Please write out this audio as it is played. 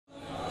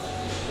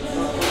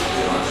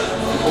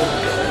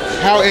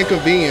How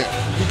inconvenient.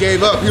 He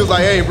gave up. He was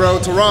like, hey bro,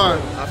 Teron,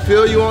 I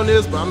feel you on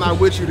this, but I'm not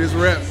with you this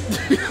rep.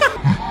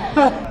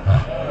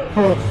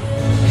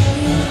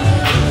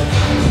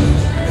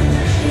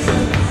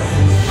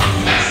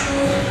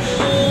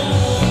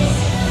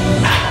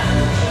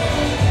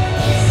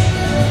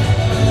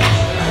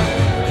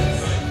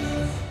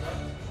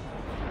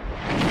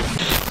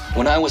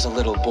 When I was a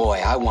little boy,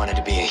 I wanted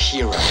to be a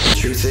hero. The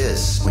truth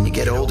is, when you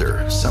get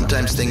older,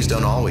 sometimes things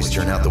don't always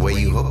turn out the way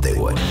you hope they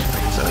would.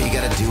 So you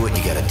gotta do what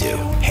you gotta do.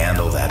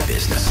 Handle that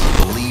business.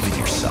 Believe in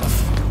yourself.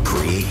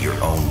 Create your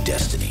own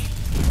destiny.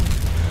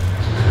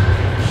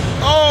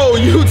 Oh,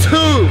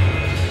 YouTube!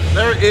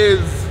 There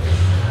is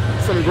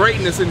some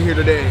greatness in here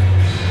today.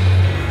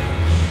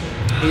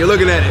 And you're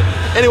looking at it.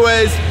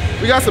 Anyways,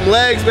 we got some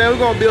legs, man. We're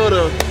gonna build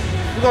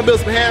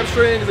some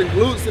hamstrings and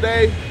glutes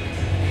today.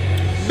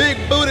 Big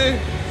booty,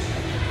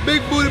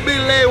 big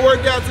leg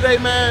workout today,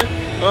 man.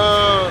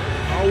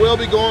 I will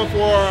be going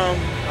for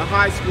a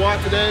high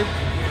squat today.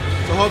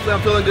 So hopefully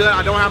I'm feeling good.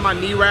 I don't have my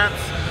knee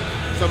wraps,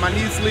 so my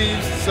knee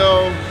sleeves,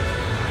 so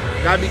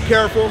gotta be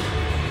careful.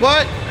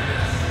 But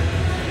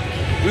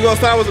we're gonna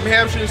start with some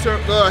hamstring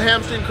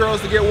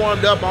curls to get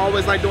warmed up. I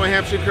always like doing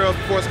hamstring curls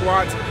before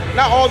squats.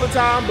 Not all the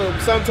time,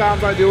 but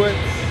sometimes I do it.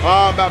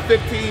 About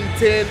 15,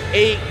 10,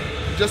 8,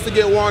 just to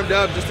get warmed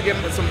up, just to get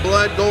some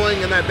blood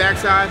going in that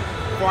backside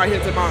before I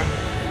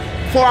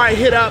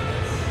hit up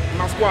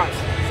my squats.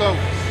 So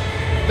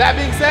that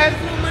being said,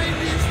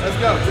 let's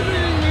go.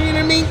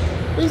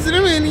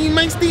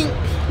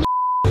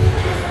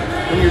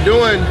 When you're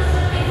doing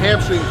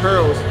hamstring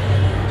curls,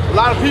 a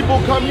lot of people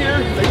come here,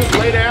 they just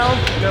lay down,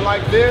 and they're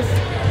like this,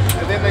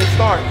 and then they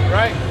start,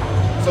 right?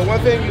 So one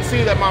thing you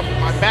see that my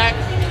back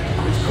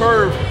is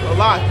curved a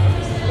lot.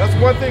 That's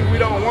one thing we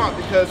don't want,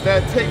 because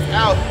that takes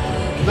out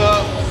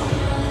the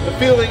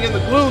feeling in the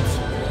glutes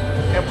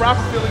and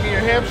proper feeling in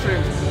your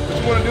hamstrings.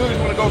 What you wanna do is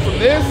you wanna go from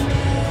this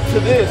to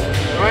this,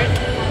 right?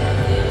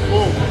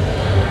 Boom.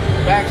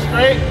 Back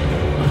straight.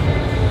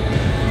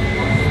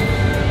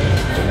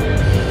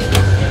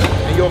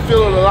 And you'll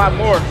feel it a lot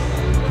more.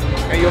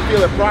 And you'll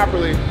feel it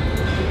properly.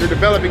 You're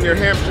developing your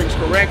hamstrings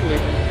correctly.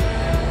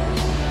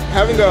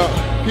 Having a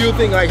few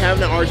things like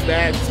having an arched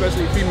back,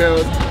 especially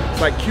females,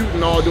 it's like cute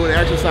and all doing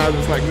exercise.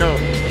 It's like, no,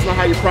 that's not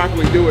how you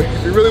properly do it.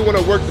 If you really want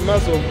to work the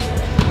muscle,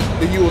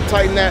 then you will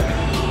tighten that.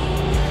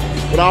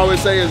 What I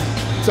always say is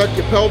tuck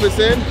your pelvis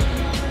in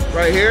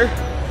right here.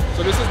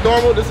 So this is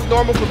normal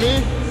for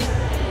me.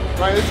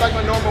 Right, it's like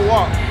my normal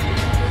walk.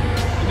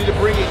 You need to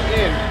bring it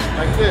in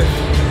like this.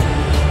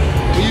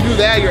 When you do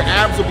that, your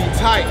abs will be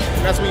tight,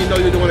 and that's when you know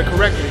you're doing it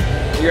correctly.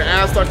 And your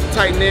abs starts to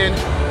tighten in,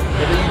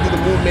 and then you do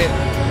the movement.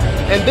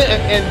 And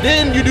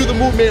then you do the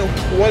movement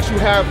once you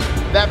have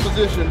that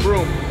position,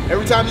 boom.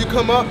 Every time you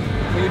come up,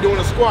 when you're doing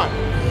a squat,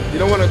 you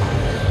don't want to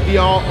be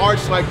all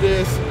arched like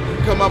this,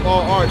 come up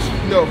all arched.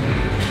 No,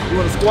 you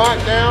want to squat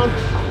down.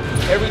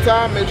 Every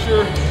time, make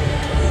sure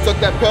you tuck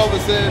that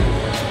pelvis in,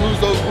 squeeze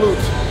those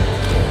glutes.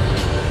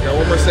 Got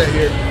one more set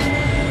here.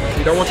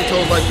 You don't want your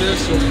toes like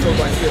this, you want your toes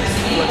like this.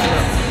 Flex it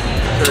up.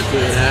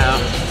 Circle it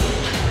out.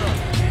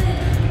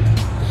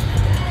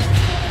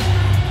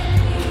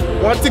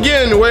 Once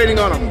again, waiting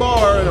on a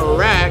bar and a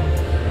rack.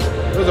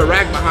 There's a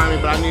rack behind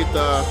me, but I need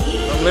the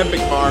Olympic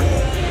bar.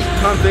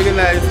 I'm thinking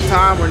that it's a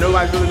time where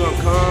nobody's really gonna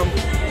come.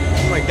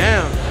 I'm like,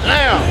 damn.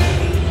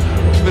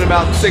 It's been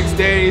about 6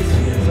 days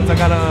since I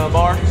got a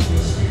bar.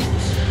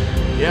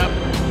 Yep.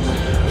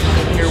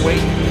 Sitting here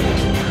waiting.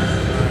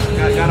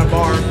 Got a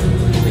bar.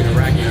 Need a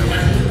rack now.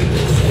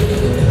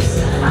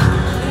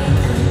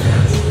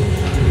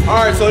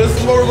 All right, so this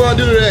is what we're gonna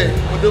do today. I'm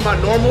gonna do my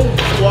normal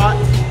squat,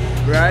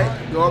 right?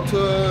 Go up to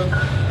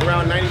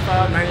around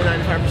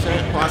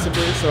 95%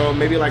 possibly, so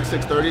maybe like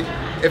 630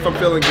 if I'm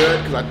feeling good,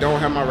 because I don't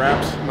have my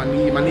wraps, my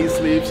knee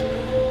sleeves.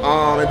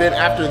 And then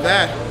after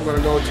that, I'm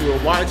gonna go to a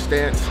wide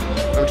stance.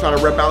 I'm gonna try to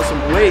rep out some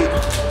weight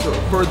to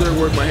further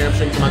work my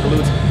hamstrings and my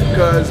glutes,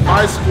 because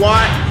my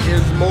squat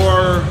is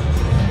more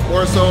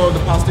so the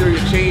posterior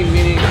chain,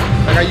 meaning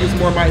like I use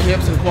more of my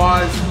hips and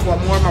quads, more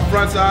of my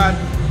front side,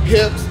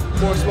 hips,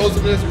 more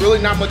explosiveness, really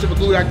not much of a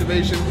glute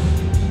activation,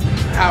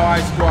 how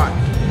I squat.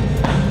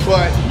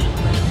 But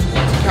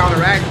to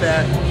counteract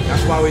that,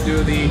 that's why we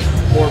do the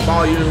more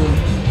volume,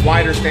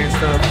 wider stance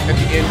stuff at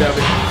the end of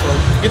it. So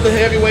get the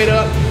heavy weight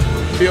up,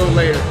 build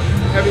later.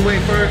 Heavy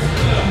weight first,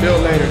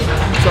 build later.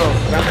 So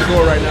that's the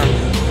goal right now.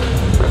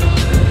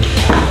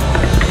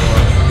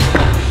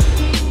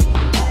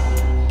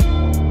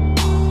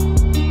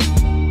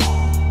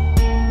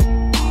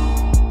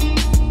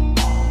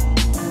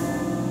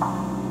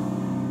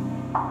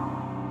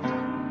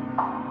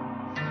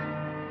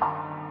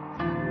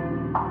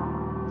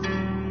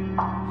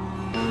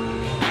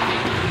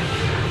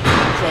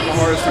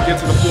 To get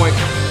to the point.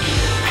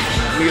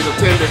 Niggas are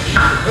tender.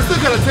 That's still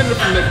kind of tender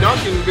from the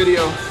dunking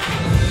video.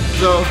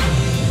 So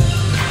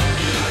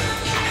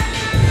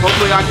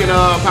hopefully I can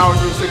power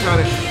through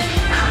 600.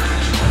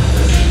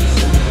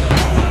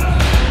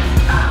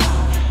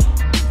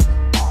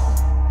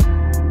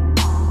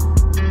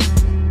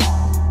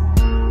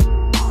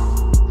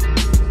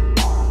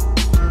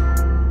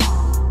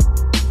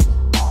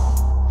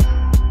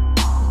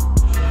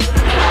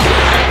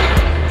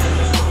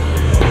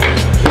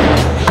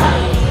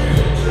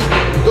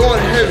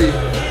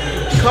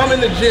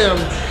 in the gym,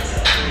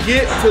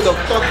 get to the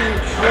fucking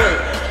point.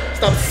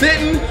 Stop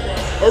sitting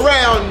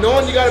around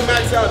knowing you gotta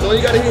max out, knowing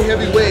you gotta hit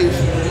heavy weights,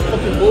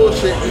 fucking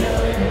bullshit,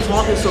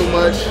 talking so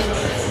much.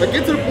 Like,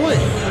 get to the point.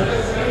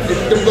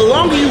 The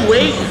longer you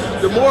wait,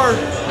 the more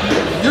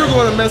you're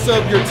gonna mess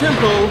up your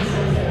tempo,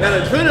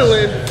 that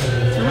adrenaline,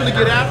 to really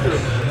get after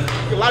it.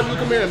 A lot of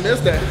people come in and miss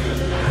that.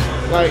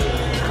 Like,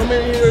 come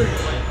in here,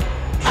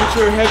 get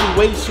your heavy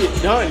weight shit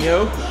done,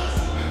 yo.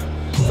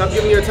 Stop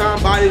giving your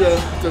body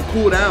to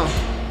cool down.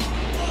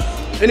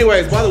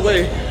 Anyways, by the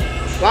way,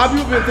 a lot of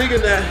people have been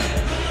thinking that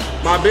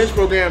my bench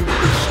program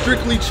is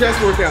strictly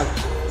chest workout.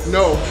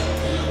 No,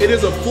 it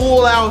is a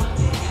full out,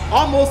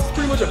 almost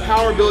pretty much a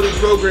power building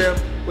program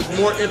with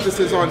more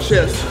emphasis on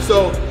chest.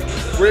 So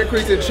we're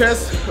increasing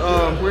chest,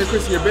 we're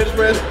increasing your bench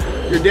press,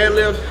 your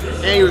deadlift,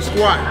 and your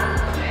squat.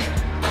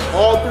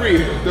 All three.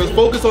 There's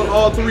focus on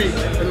all three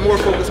and more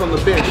focus on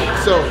the bench.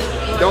 So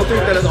don't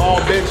think that it's all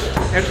bench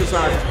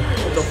exercise.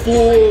 It's a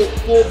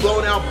full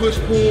blown out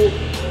push-pull,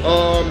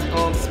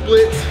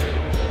 splits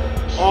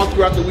all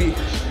throughout the week.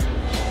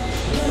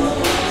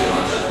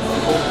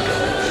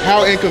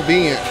 How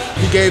inconvenient.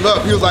 He gave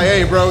up. He was like,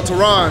 hey bro,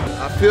 Teron,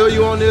 I feel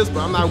you on this,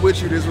 but I'm not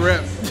with you this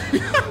rep.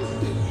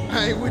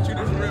 I ain't with you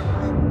this rep.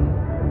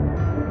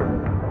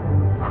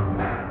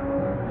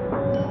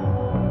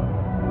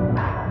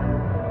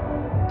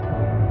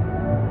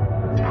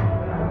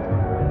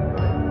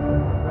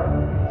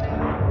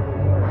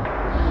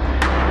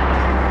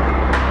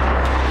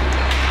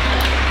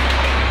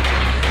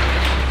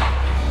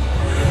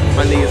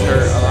 My knees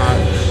hurt a lot.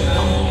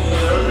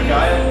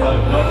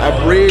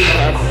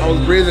 I was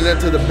breathing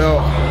into the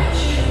belt.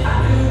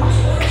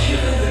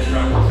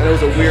 And it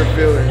was a weird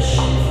feeling. I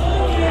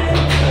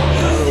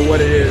don't know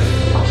what it is.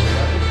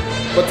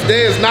 But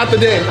today is not the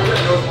day.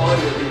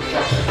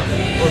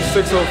 Or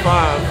 6:05.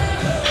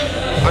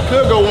 I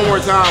could go one more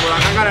time, but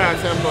I got it out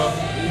of tempo.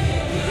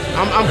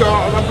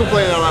 I'm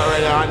complaining a lot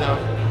right now, I know.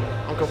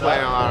 I'm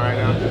complaining a lot right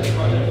now.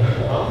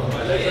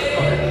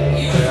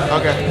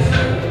 Okay.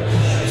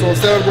 So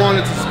instead of going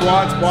into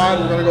squat,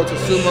 we're gonna go to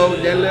sumo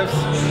deadlifts.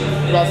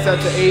 About set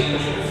to 8.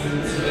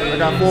 I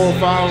got 4 or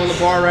 5 on the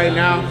bar right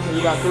now.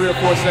 We got 3 or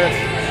 4 sets,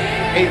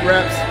 8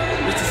 reps,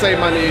 just to save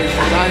my knees.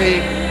 I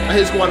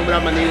hate squatting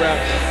without my knee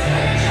wraps.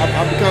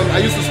 I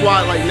used to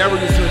squat like never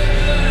used to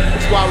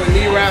squat with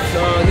knee wraps,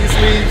 knee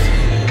sleeves.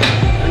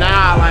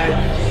 Now I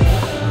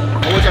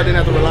wish I didn't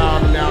have to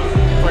rely on them now.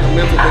 It's like a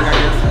mental thing, I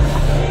guess.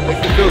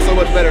 It feels so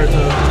much better to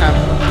just have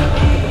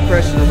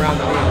compression around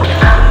the knee.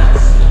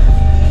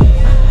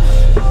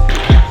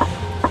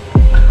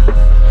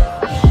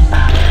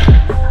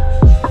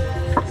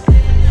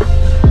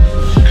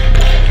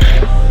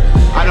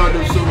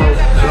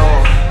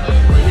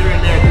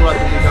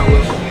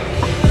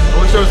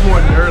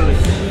 More than early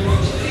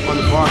on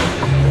the bar.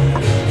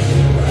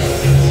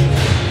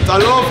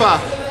 Talofa.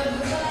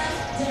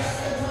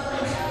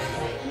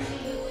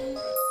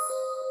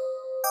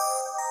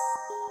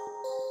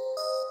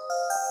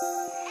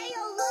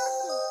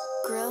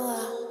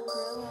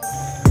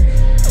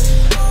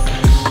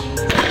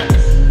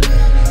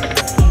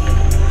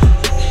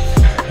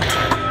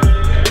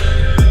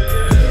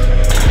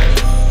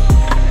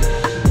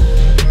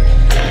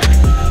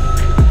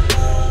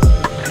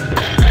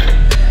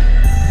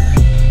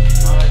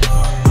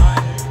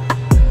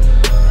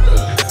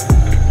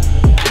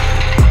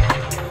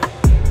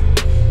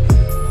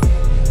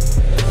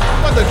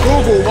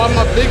 Why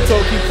my big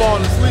toe keep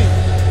falling asleep?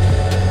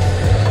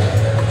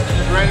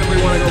 Just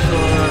randomly want to go for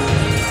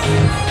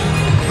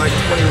like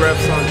 20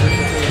 reps on 15,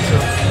 so.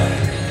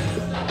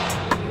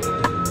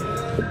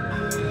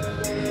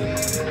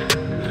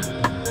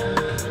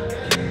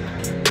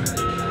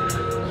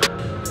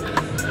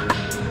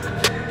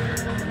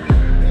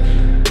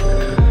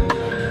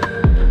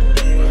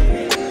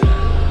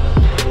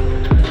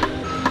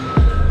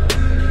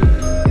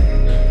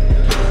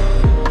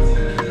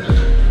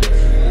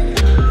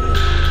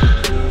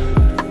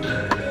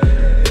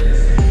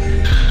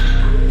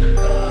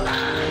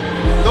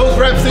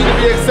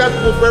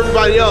 Acceptable for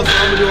everybody else, so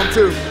I'm gonna do them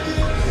too.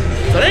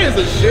 Today is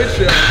a shit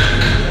show.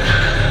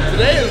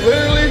 Today is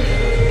literally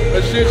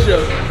a shit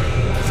show.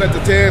 Set to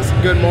 10,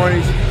 some good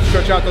mornings,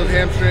 stretch out those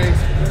hamstrings,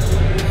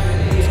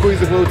 squeeze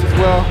the glutes as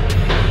well.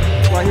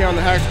 Right here on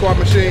the hack squat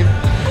machine.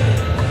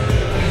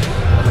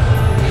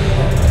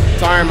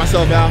 Tiring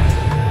myself out,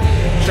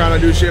 trying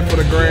to do shit for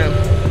the gram.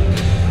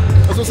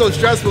 That's what's so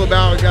stressful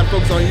about it. Gotta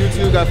focus on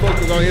YouTube, gotta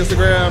focus on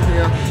Instagram.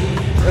 You know,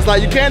 it's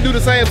like you can't do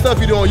the same stuff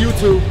you do on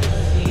YouTube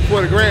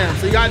for the gram,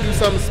 so you gotta do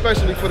something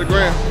especially for the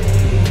gram.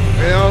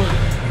 You know,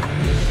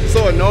 it's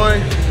so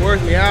annoying,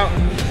 wears me out,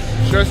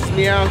 stresses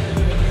me out.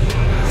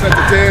 Set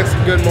to 10,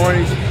 some good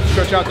mornings,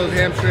 stretch out those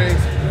hamstrings,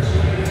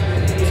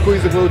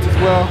 squeeze the glutes as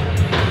well.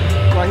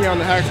 Right here on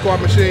the hack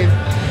squat machine.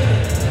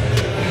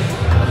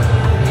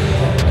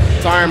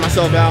 Tiring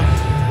myself out,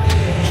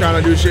 trying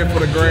to do shit for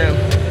the gram.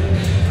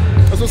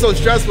 That's what's so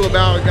stressful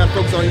about it. Gotta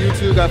focus on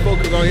YouTube, gotta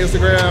focus on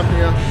Instagram.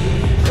 You know,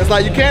 it's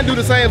like you can't do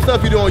the same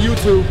stuff you do on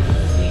YouTube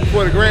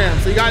for the gram,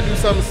 so you gotta do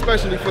something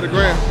especially for the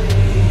gram.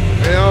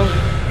 You know,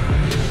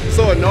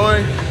 so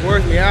annoying,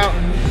 wears me out,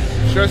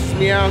 stresses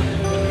me out.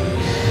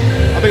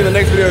 I think the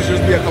next video should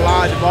just be a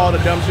collage of all the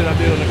dumb shit I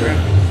did on the gram.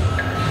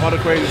 All the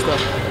crazy stuff.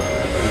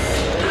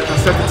 I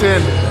set the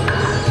 10.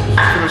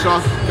 Finish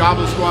off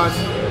goblet squats.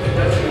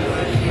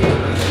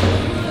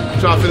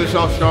 Try to finish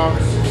off strong.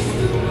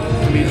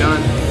 To be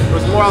done. There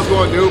was more I was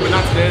going to do, but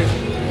not today.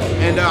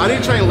 And I need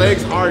to train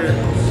legs harder.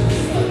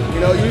 You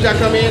know, usually I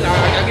come in,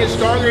 I get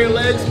stronger in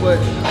legs, but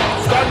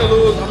I'm starting to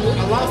lose.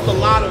 I lost a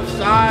lot of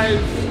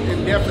size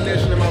and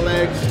definition in my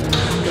legs,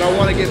 and I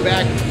want to get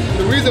back.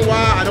 The reason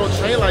why I don't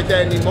train like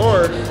that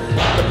anymore,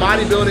 the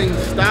bodybuilding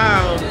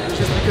style, is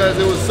just because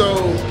it was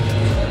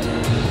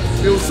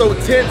so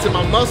tense in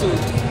my muscles,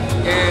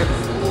 and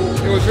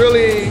it was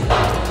really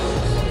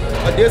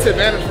a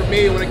disadvantage for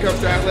me when it comes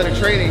to athletic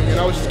training, and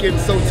I was just getting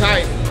so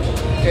tight.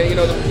 And you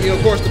know,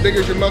 of course, the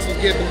bigger your muscles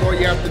get, the more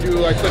you have to do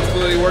like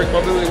flexibility work,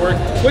 mobility work,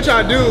 which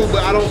I do,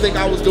 but I don't think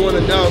I was doing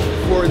enough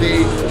for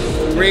the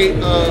rate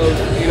of,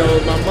 you know,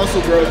 my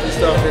muscle growth and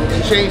stuff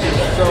and changing.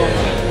 So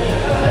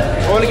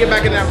I want to get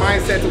back in that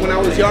mindset to when I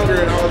was younger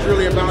and I was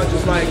really about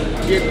just like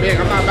getting big.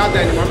 I'm not about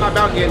that anymore. I'm not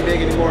about getting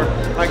big anymore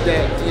like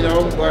that, you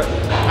know, but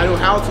I know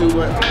how to,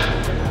 but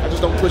I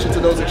just don't push it to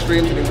those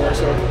extremes anymore.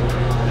 So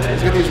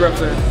let's get these reps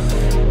in.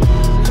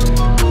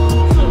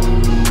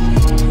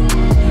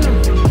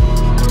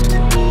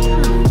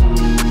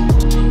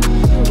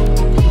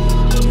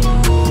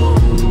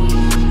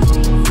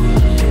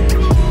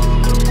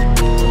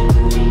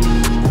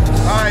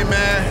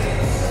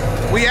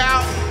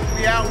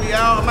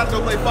 I'm about to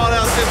go play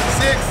Fallout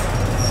 76,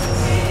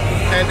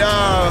 and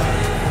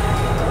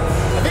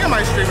I think I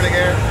might stream it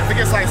again. If it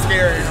gets like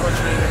scary, I'll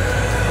stream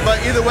it.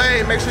 But either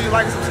way, make sure you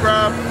like and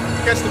subscribe,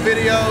 catch the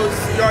videos.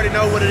 You already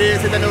know what it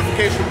is. Hit that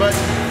notification button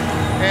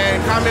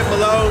and comment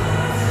below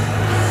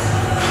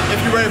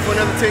if you're ready for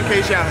another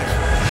 10K challenge.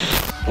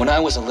 When I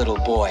was a little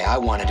boy, I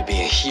wanted to be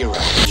a hero.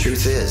 The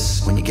truth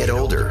is, when you get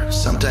older,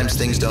 sometimes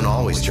things don't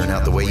always turn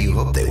out the way you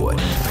hoped they would.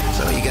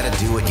 So you gotta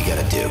do what you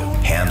gotta do.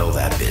 Handle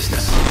that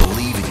business.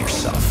 Believe in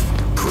yourself.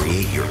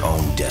 Create your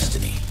own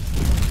destiny.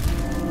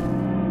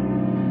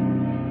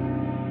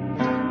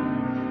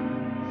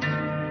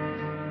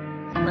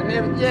 My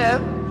name is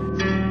Jeff.